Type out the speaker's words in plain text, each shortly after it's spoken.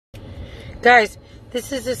Guys,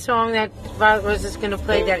 this is a song that Violet Rose is going to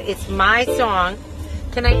play. That it's my song.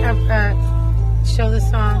 Can I show the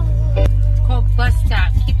song? It's called Bus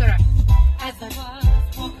Stop. Keep it up. As I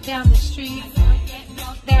walk down the street,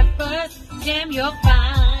 that bus jam you'll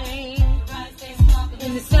find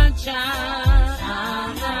in the sunshine.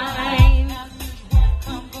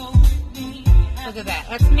 Look at that.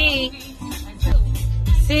 That's me.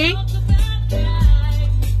 See?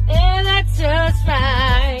 And that's just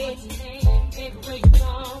right.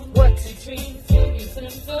 What's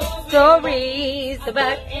stories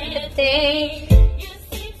about anything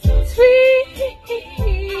sweet?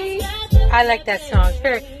 I like that song.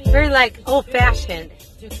 It's very like old-fashioned.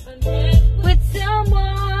 With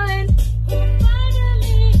someone who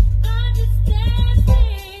finally understands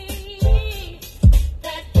me,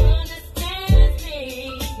 that understands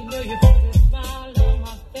me. You know you put a smile on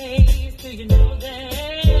my face. Do you know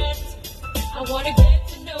that? I want to get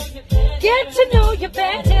to know you better. Get to know you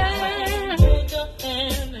better.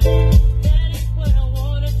 That is what I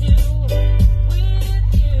want to do with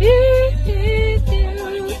you.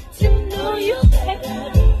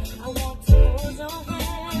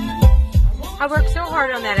 I worked so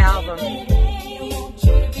hard on that album.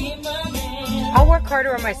 I'll work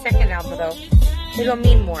harder on my second album though. It'll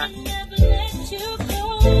mean more.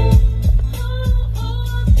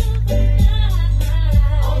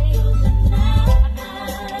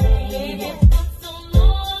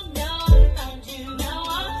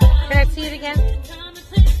 Can I see it again?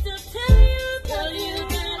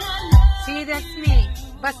 See, that's me.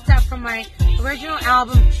 Bus Stop from my original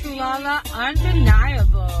album, Tru LaLa,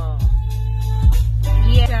 Undeniable.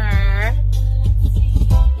 Yeah.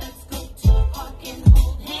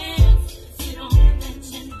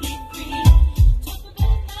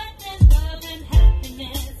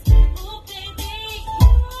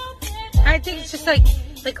 I think it's just like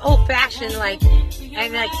old-fashioned,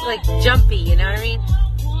 and like jumpy. You know what I mean?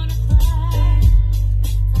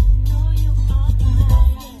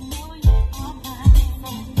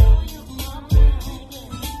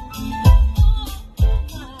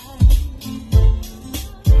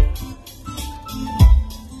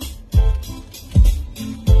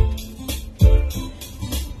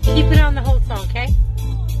 Keep it on the whole song, okay?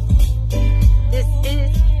 This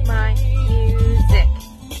is my music.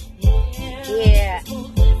 Yeah.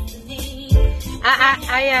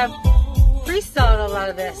 I freestyled a lot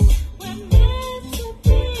of this.